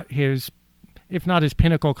he's got his, if not his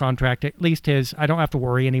pinnacle contract, at least his I don't have to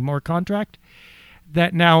worry anymore contract,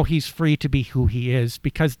 that now he's free to be who he is,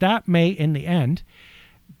 because that may, in the end,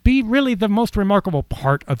 be really the most remarkable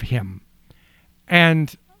part of him.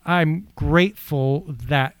 And I'm grateful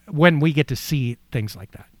that when we get to see things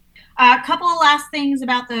like that. A couple of last things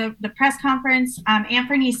about the press conference.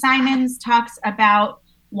 Anthony Simons talks about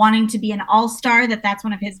wanting to be an all-star, that's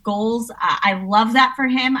one of his goals. I love that for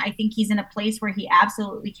him. I think he's in a place where he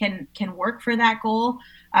absolutely can work for that goal.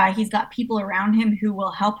 He's got people around him who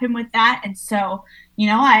will help him with that. And so,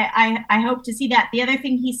 I hope to see that. The other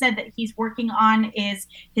thing he said that he's working on is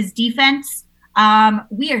his defense.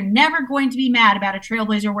 We are never going to be mad about a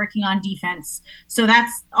Trailblazer working on defense. So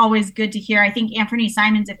that's always good to hear. I think if Anthony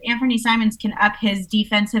Simons can up his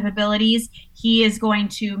defensive abilities, he is going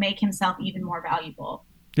to make himself even more valuable.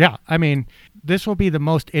 Yeah, I mean, this will be the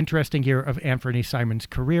most interesting year of Anthony Simons'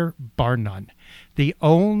 career, bar none. The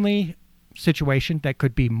only situation that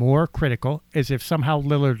could be more critical is if somehow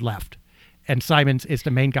Lillard left and Simons is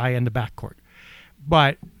the main guy in the backcourt.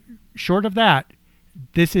 But short of that,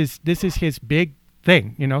 this is his big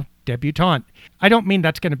thing, debutante. I don't mean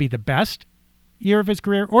that's going to be the best year of his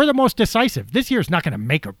career or the most decisive. This year is not going to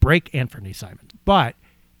make or break Anthony Simons, but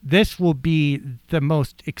this will be the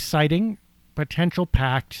most exciting, potential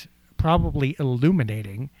packed, probably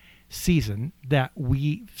illuminating season that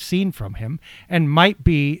we've seen from him, and might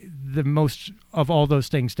be the most of all those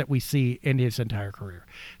things that we see in his entire career.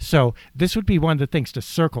 So this would be one of the things to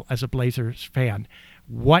circle as a Blazers fan.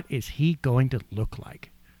 What is he going to look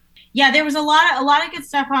like? Yeah, there was a lot of good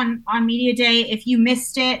stuff on Media Day. If you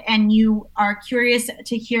missed it and you are curious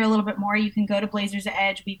to hear a little bit more, you can go to Blazers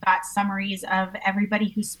Edge. We've got summaries of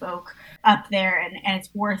everybody who spoke up there, and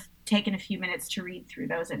it's worth taking a few minutes to read through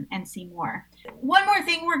those and see more. One more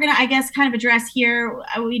thing we're going to, I guess, kind of address here.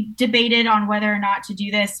 We debated on whether or not to do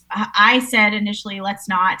this. I said initially, let's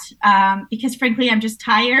not, because frankly, I'm just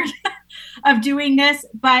tired of doing this,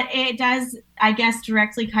 but it does, I guess,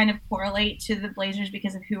 directly kind of correlate to the Blazers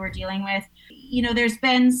because of who we're dealing with. There's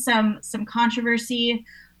been some controversy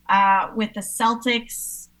with the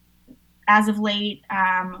Celtics as of late.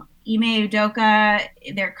 Ime Udoka,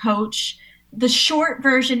 their coach. The short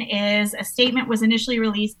version is a statement was initially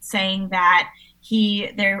released saying that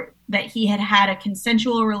he had a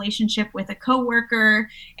consensual relationship with a coworker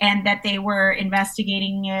and that they were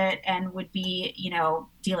investigating it and would be,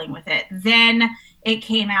 dealing with it. Then it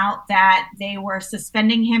came out that they were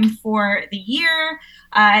suspending him for the year.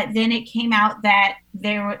 Then it came out that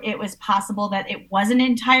it was possible that it wasn't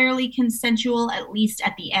entirely consensual, at least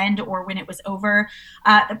at the end or when it was over.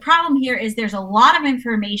 The problem here is there's a lot of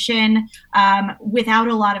information without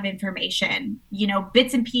a lot of information.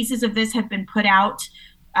 Bits and pieces of this have been put out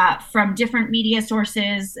from different media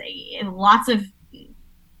sources, lots of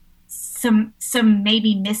some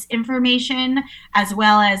maybe misinformation, as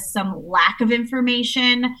well as some lack of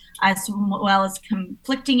information, as well as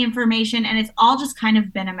conflicting information, and it's all just kind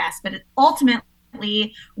of been a mess. But ultimately,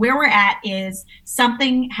 where we're at is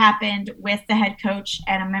something happened with the head coach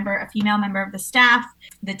and a female member of the staff.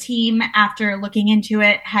 The team, after looking into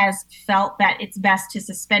it, has felt that it's best to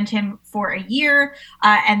suspend him for a year,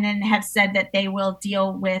 and then have said that they will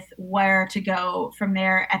deal with where to go from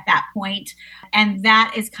there at that point. And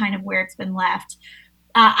that is kind of where it's been left.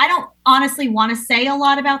 I don't honestly want to say a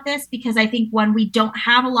lot about this because I think when we don't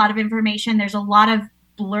have a lot of information, there's a lot of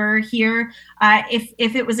blur here.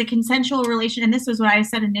 If it was a consensual relation, and this was what I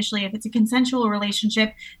said initially, if it's a consensual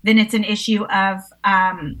relationship, then it's an issue of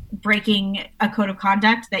breaking a code of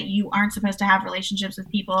conduct that you aren't supposed to have relationships with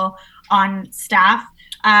people on staff,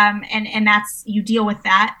 and that's, you deal with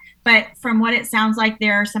that. But from what it sounds like,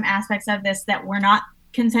 there are some aspects of this that were not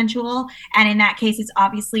consensual, and in that case, it's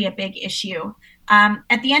obviously a big issue.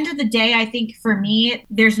 At the end of the day, I think for me,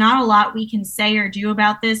 there's not a lot we can say or do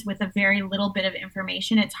about this with a very little bit of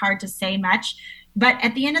information. It's hard to say much. But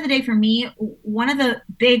at the end of the day, for me, one of the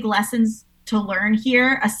big lessons to learn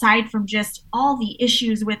here, aside from just all the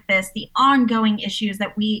issues with this, the ongoing issues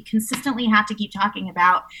that we consistently have to keep talking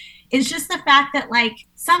about, is just the fact that, like,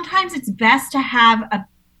 sometimes it's best to have a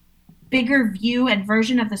bigger view and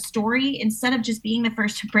version of the story instead of just being the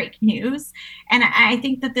first to break news. And I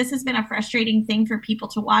think that this has been a frustrating thing for people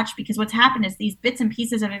to watch, because what's happened is these bits and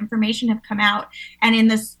pieces of information have come out, and in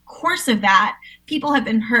the course of that, people have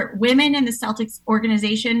been hurt. Women in the Celtics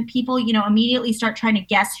organization, people, immediately start trying to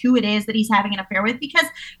guess who it is that he's having an affair with, because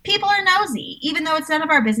people are nosy, even though it's none of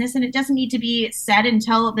our business and it doesn't need to be said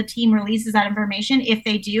until the team releases that information. If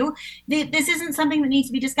they do, this isn't something that needs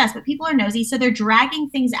to be discussed, but people are nosy, so they're dragging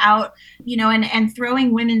things out, and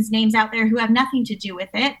throwing women's names out there who have nothing to do with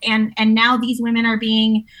it. And now these women are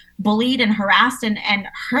being bullied and harassed and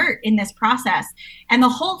hurt in this process. And the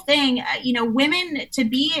whole thing, women, to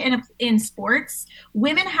be in sports,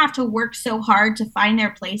 women have to work so hard to find their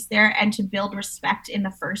place there and to build respect in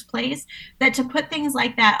the first place, that to put things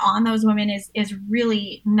like that on those women is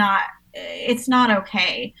really not, it's not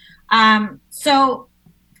okay. So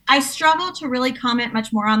I struggle to really comment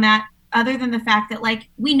much more on that, other than the fact that, like,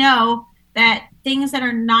 we know that things that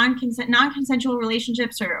are non-consensual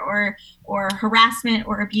relationships or harassment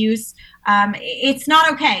or abuse, it's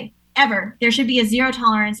not okay, ever. There should be a zero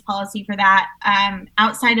tolerance policy for that.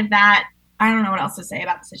 Outside of that, I don't know what else to say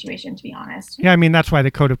about the situation, to be honest. Yeah, I mean, that's why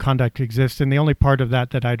the code of conduct exists. And the only part of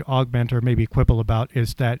that I'd augment or maybe quibble about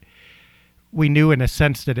is that we knew in a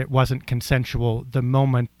sense that it wasn't consensual the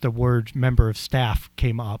moment the word member of staff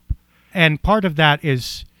came up. And part of that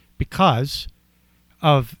is because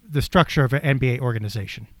of the structure of an NBA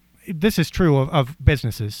organization. This is true of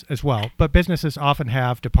businesses as well, but businesses often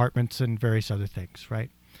have departments and various other things,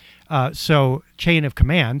 right? So chain of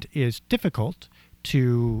command is difficult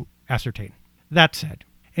to ascertain. That said,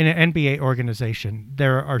 in an NBA organization,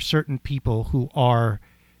 there are certain people who are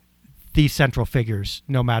the central figures,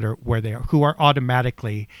 no matter where they are, who are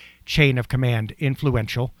automatically chain of command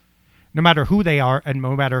influential, no matter who they are and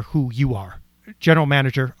no matter who you are. General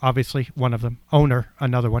manager, obviously, one of them. Owner,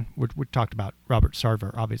 another one. We talked about Robert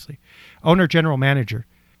Sarver, obviously. Owner, general manager.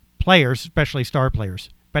 Players, especially star players.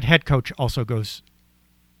 But head coach also goes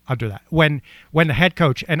under that. When the head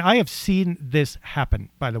coach, and I have seen this happen,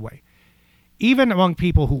 by the way, even among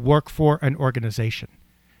people who work for an organization,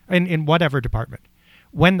 in whatever department,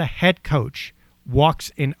 when the head coach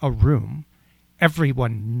walks in a room,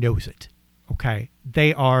 everyone knows it, okay?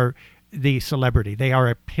 They are the celebrity. They are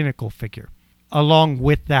a pinnacle figure. Along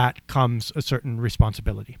with that comes a certain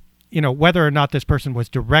responsibility. Whether or not this person was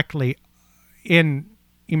directly in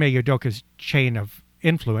Ime Udoka's chain of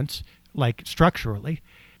influence, like structurally,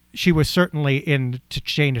 she was certainly in the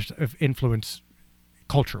chain of influence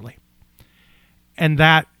culturally. And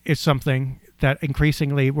that is something that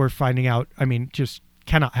increasingly we're finding out, just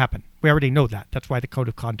cannot happen. We already know that. That's why the code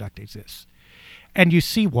of conduct exists. And you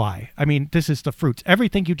see why. This is the fruits.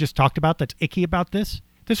 Everything you just talked about that's icky about this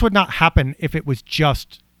would not happen if it was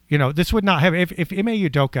just, this would not have, if Ime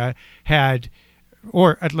Udoka had,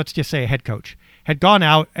 or let's just say a head coach, had gone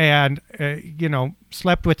out and,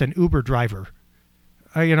 slept with an Uber driver,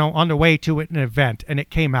 on the way to an event, and it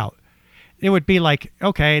came out. It would be like,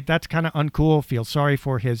 okay, that's kind of uncool, feel sorry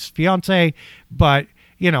for his fiance, but,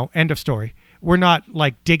 end of story. We're not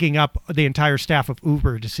like digging up the entire staff of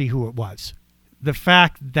Uber to see who it was. The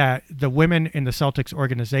fact that the women in the Celtics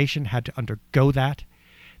organization had to undergo that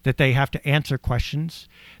they have to answer questions,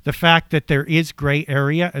 the fact that there is gray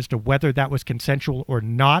area as to whether that was consensual or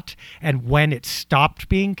not, and when it stopped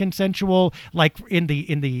being consensual, like in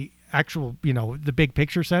the actual, the big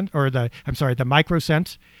picture sense, or the micro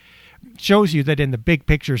sense, shows you that in the big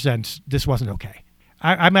picture sense, this wasn't okay.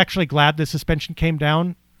 I'm actually glad the suspension came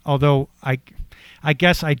down, although I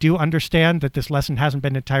guess I do understand that this lesson hasn't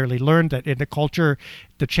been entirely learned, that in the culture,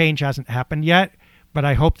 the change hasn't happened yet. But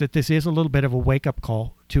I hope that this is a little bit of a wake-up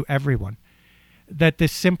call to everyone, that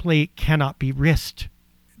this simply cannot be risked.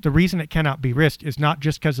 The reason it cannot be risked is not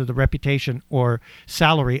just because of the reputation or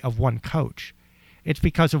salary of one coach. It's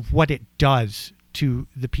because of what it does to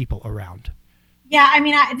the people around. Yeah, I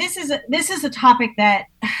mean, this is a topic that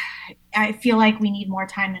I feel like we need more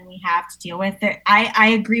time than we have to deal with. I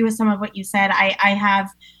agree with some of what you said. I have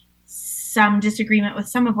some disagreement with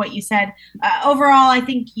some of what you said. Overall, I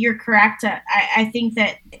think you're correct. I think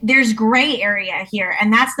that there's gray area here,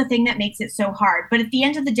 and that's the thing that makes it so hard. But at the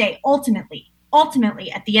end of the day, ultimately,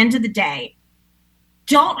 at the end of the day,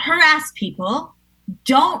 don't harass people.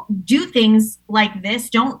 Don't do things like this.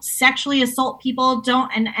 Don't sexually assault people.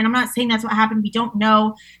 And I'm not saying that's what happened. We don't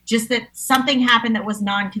know, just that something happened that was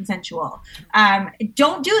non-consensual.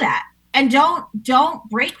 Don't do that. And don't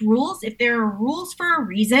break rules if there are rules for a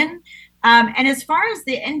reason. And as far as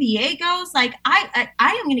the NBA goes, like I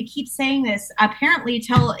am going to keep saying this apparently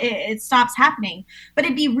till it stops happening. But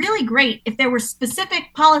it'd be really great if there were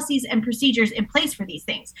specific policies and procedures in place for these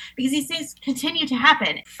things, because these things continue to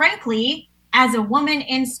happen. Frankly, as a woman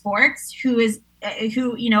in sports who,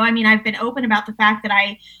 I've been open about the fact that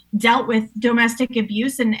I dealt with domestic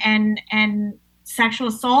abuse and sexual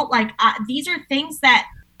assault. Like these are things that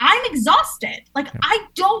I'm exhausted. Like, yeah. I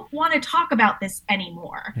don't want to talk about this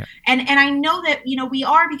anymore. Yeah. And I know that, we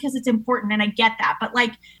are, because it's important, and I get that. But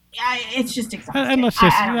like, it's just exhausting. And let's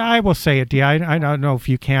just, I will say it, Dee. I don't know if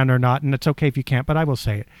you can or not, and it's okay if you can't, but I will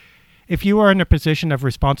say it. If you are in a position of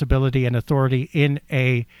responsibility and authority in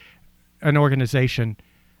an organization,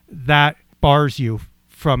 that bars you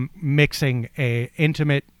from mixing a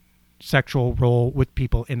intimate sexual role with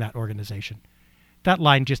people in that organization. That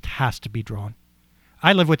line just has to be drawn.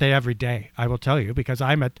 I live with it every day, I will tell you, because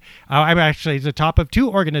I'm actually the top of two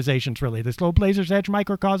organizations, really. The Slow Blazers Edge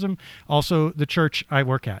microcosm, also the church I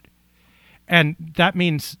work at. And that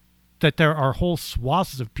means that there are whole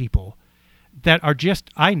swaths of people that are just,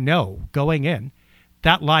 I know, going in,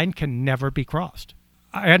 that line can never be crossed.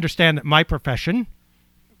 I understand that my profession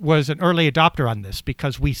was an early adopter on this,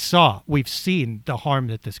 because we've seen the harm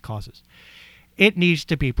that this causes. It needs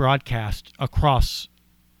to be broadcast across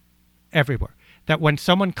everywhere. That when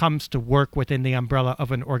someone comes to work within the umbrella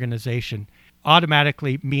of an organization,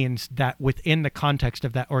 automatically means that within the context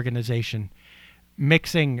of that organization,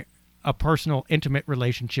 mixing a personal, intimate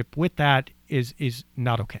relationship with that is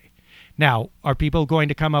not okay. Now, are people going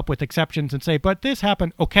to come up with exceptions and say, but this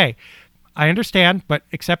happened? Okay, I understand, but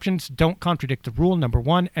exceptions don't contradict the rule, number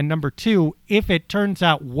one. And number two, if it turns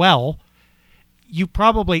out well,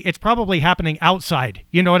 it's probably happening outside.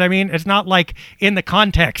 You know what I mean? It's not like in the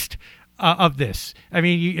context of this. I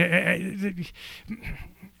mean,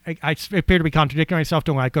 I appear to be contradicting myself.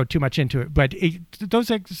 Don't want to go too much into it, but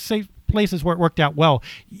those places where it worked out well,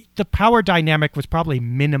 the power dynamic was probably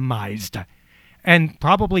minimized, and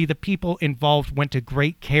probably the people involved went to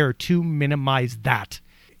great care to minimize that.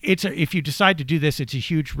 If you decide to do this, it's a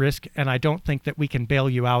huge risk, and I don't think that we can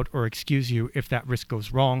bail you out or excuse you if that risk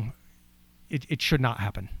goes wrong. It should not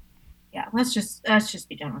happen. Yeah, let's just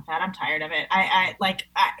be done with that. I'm tired of it.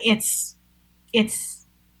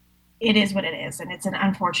 It is what it is, and it's an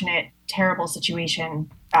unfortunate, terrible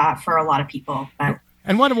situation for a lot of people. But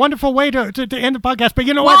and what a wonderful way to end the podcast. But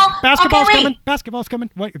you know what? Basketball's coming. Basketball's coming.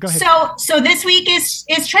 Wait, go ahead. So this week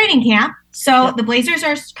is training camp. So yep. The Blazers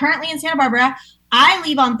are currently in Santa Barbara. I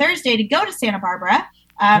leave on Thursday to go to Santa Barbara.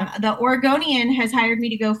 The Oregonian has hired me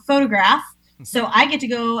to go photograph. So I get to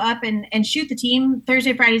go up and shoot the team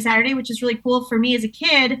Thursday, Friday, Saturday, which is really cool. For me as a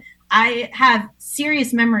kid, I have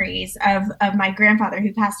serious memories of my grandfather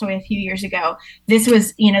who passed away a few years ago. This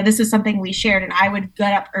was something we shared, and I would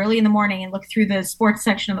get up early in the morning and look through the sports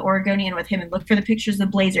section of the Oregonian with him and look for the pictures of the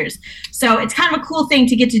Blazers. So it's kind of a cool thing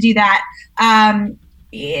to get to do that.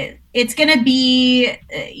 It's going to be,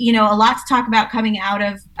 a lot to talk about coming out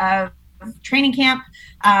of training camp.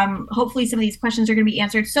 Hopefully some of these questions are going to be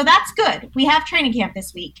answered. So that's good. We have training camp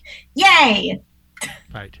this week. Yay!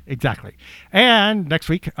 Right, exactly. And next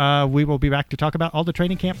week, we will be back to talk about all the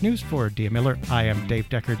training camp news. For Dia Miller, I am Dave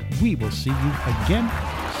Deckard. We will see you again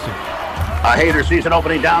soon. A Hader sees an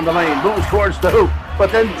opening down the lane, moves towards the hoop,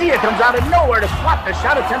 but then Dia comes out of nowhere to swat the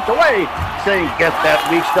shot attempt away, saying, "Get that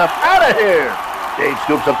weak stuff out of here." Dave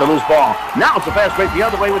scoops up the loose ball. Now it's a fast break the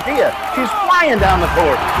other way with Dia. She's flying down the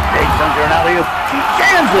court. Dave sends her an alley-oop. She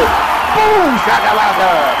jams it. Boom,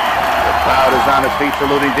 shakalaka. The crowd is on its feet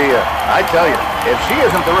saluting Dia. I tell you, if she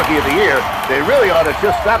isn't the Rookie of the Year, they really ought to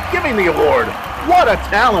just stop giving the award. What a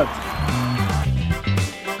talent!